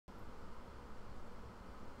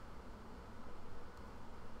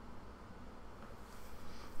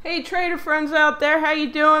Hey trader friends out there, how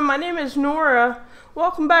you doing? My name is Nora.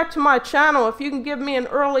 Welcome back to my channel. If you can give me an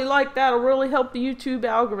early like, that'll really help the YouTube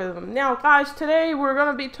algorithm. Now guys, today we're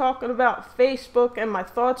going to be talking about Facebook and my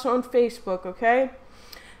thoughts on Facebook, okay?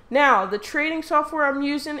 Now, the trading software I'm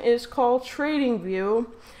using is called TradingView.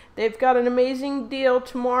 They've got an amazing deal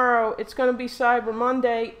tomorrow. It's going to be Cyber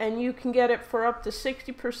Monday and you can get it for up to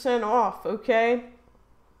 60% off, okay?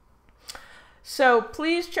 So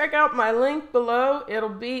please check out my link below. It'll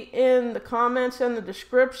be in the comments and the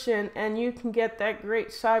description, and you can get that great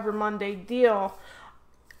Cyber Monday deal.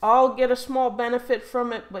 I'll get a small benefit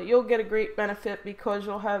from it, but you'll get a great benefit because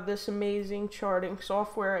you'll have this amazing charting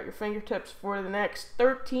software at your fingertips for the next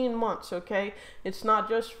 13 months, okay? It's not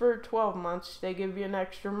just for 12 months. They give you an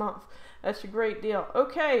extra month. That's a great deal.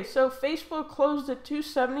 Okay, so Facebook closed at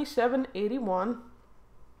 277.81.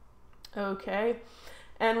 Okay.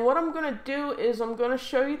 And what I'm going to do is I'm going to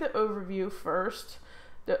show you the overview first.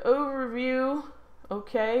 The overview,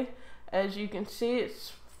 okay, as you can see,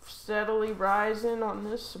 it's steadily rising on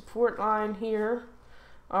this support line here.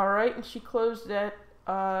 Alright, and she closed at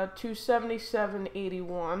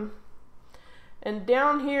 277.81. And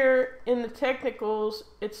down here in the technicals,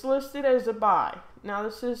 it's listed as a buy. Now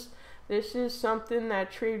this is something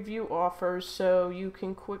that TradingView offers, so you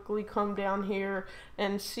can quickly come down here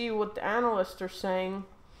and see what the analysts are saying,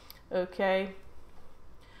 okay?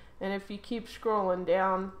 And if you keep scrolling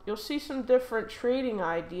down, you'll see some different trading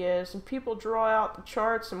ideas, and people draw out the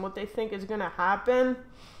charts and what they think is going to happen,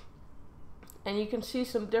 and you can see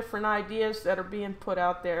some different ideas that are being put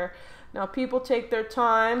out there. Now people take their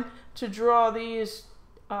time to draw these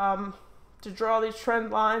trend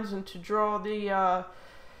lines and to draw the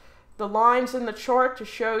lines in the chart to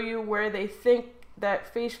show you where they think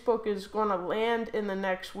that Facebook is going to land in the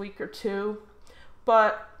next week or two.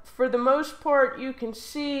 But for the most part, you can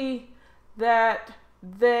see that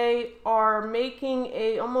they are making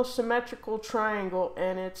a almost symmetrical triangle,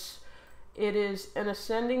 and it is an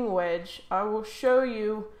ascending wedge. I will show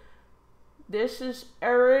you. This is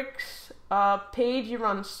Eric's page. He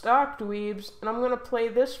runs Stock Dweebs, and I'm going to play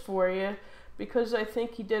this for you because I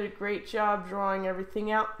think he did a great job drawing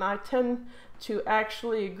everything out, and I tend to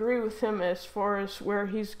actually agree with him as far as where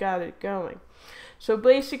he's got it going. So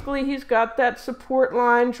basically he's got that support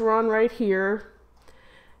line drawn right here,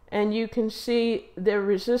 and you can see the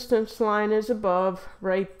resistance line is above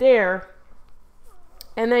right there,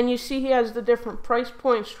 and then you see he has the different price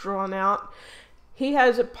points drawn out. He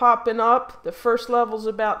has it popping up. The first level's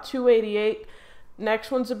about 288.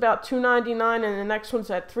 Next one's about 299, and the next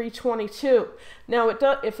one's at 322. Now,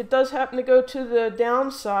 if it does happen to go to the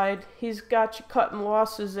downside, he's got you cutting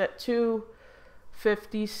losses at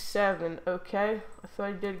 257. Okay, I thought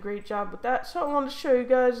he did a great job with that, so I want to show you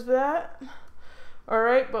guys that. All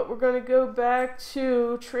right, but we're going to go back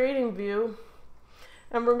to TradingView,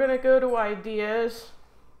 and we're going to go to ideas.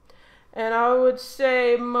 And I would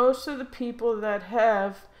say most of the people that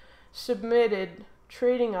have submitted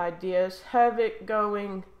trading ideas have it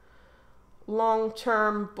going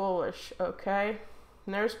long-term bullish, okay?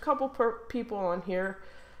 And there's a couple people on here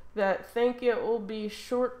that think it will be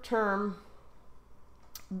short-term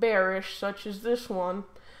bearish, such as this one,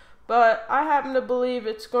 but I happen to believe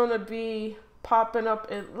it's going to be popping up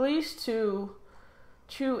at least to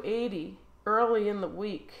 280 early in the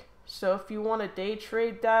week. So if you want to day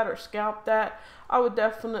trade that or scalp that, I would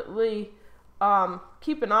definitely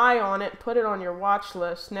keep an eye on it, put it on your watch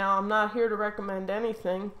list. Now, I'm not here to recommend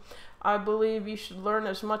anything. I believe you should learn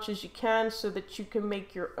as much as you can so that you can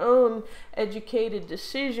make your own educated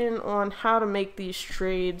decision on how to make these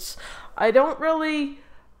trades. I don't really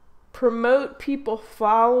promote people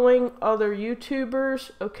following other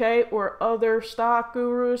YouTubers, okay, or other stock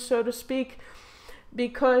gurus, so to speak,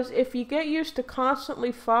 because if you get used to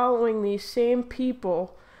constantly following these same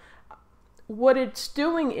people, what it's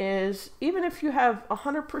doing is, even if you have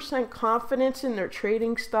 100% confidence in their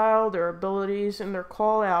trading style, their abilities, and their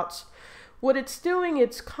call outs, what it's doing,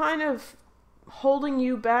 it's kind of holding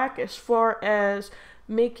you back as far as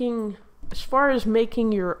making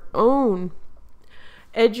your own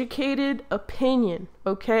educated opinion,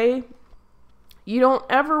 okay? You don't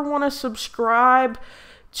ever want to subscribe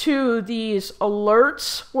to these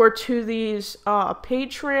alerts or to these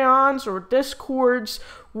Patreons or Discords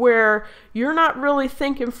where you're not really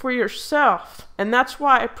thinking for yourself. And that's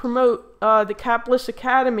why I promote the Capitalist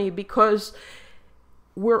Academy, because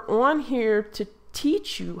we're on here to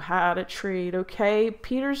teach you how to trade, okay?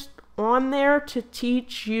 Peter's on there to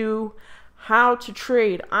teach you how to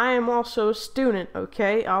trade. I am also a student,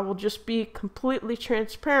 okay? I will just be completely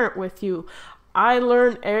transparent with you. I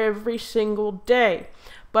learn every single day,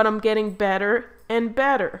 but I'm getting better and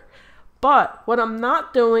better. But what I'm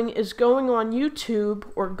not doing is going on YouTube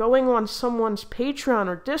or going on someone's Patreon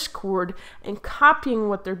or Discord and copying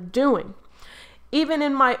what they're doing. Even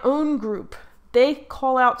in my own group, they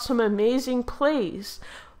call out some amazing plays.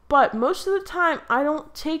 But most of the time, I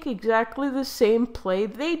don't take exactly the same play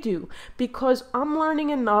they do because I'm learning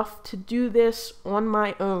enough to do this on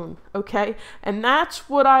my own, okay? And that's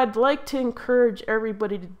what I'd like to encourage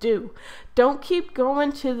everybody to do. Don't keep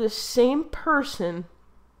going to the same person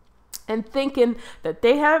and thinking that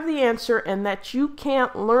they have the answer and that you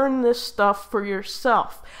can't learn this stuff for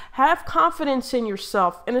yourself. Have confidence in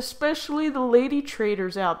yourself, and especially the lady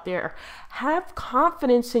traders out there. Have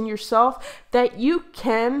confidence in yourself that you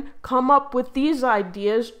can come up with these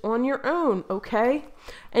ideas on your own, okay?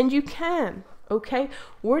 And you can. Okay,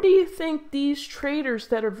 where do you think these traders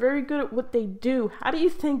that are very good at what they do, how do you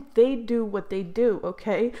think they do what they do?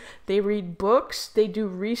 Okay, they read books, they do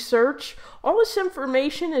research. All this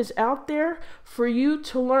information is out there for you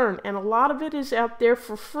to learn, and a lot of it is out there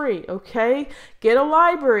for free. Okay, get a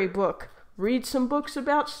library book. Read some books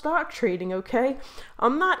about stock trading, okay?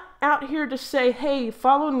 I'm not out here to say, hey,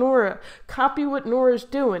 follow Nora, copy what Nora's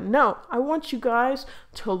doing. No, I want you guys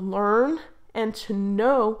to learn and to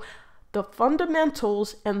know the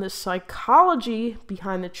fundamentals and the psychology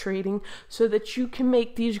behind the trading so that you can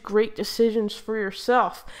make these great decisions for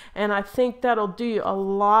yourself. And I think that'll do you a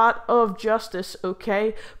lot of justice,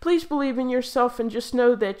 okay? Please believe in yourself and just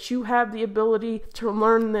know that you have the ability to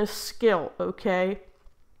learn this skill, okay?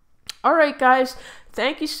 Alright guys,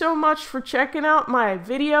 thank you so much for checking out my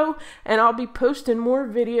video, and I'll be posting more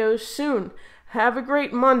videos soon. Have a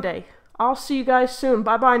great Monday. I'll see you guys soon.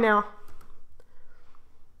 Bye-bye now.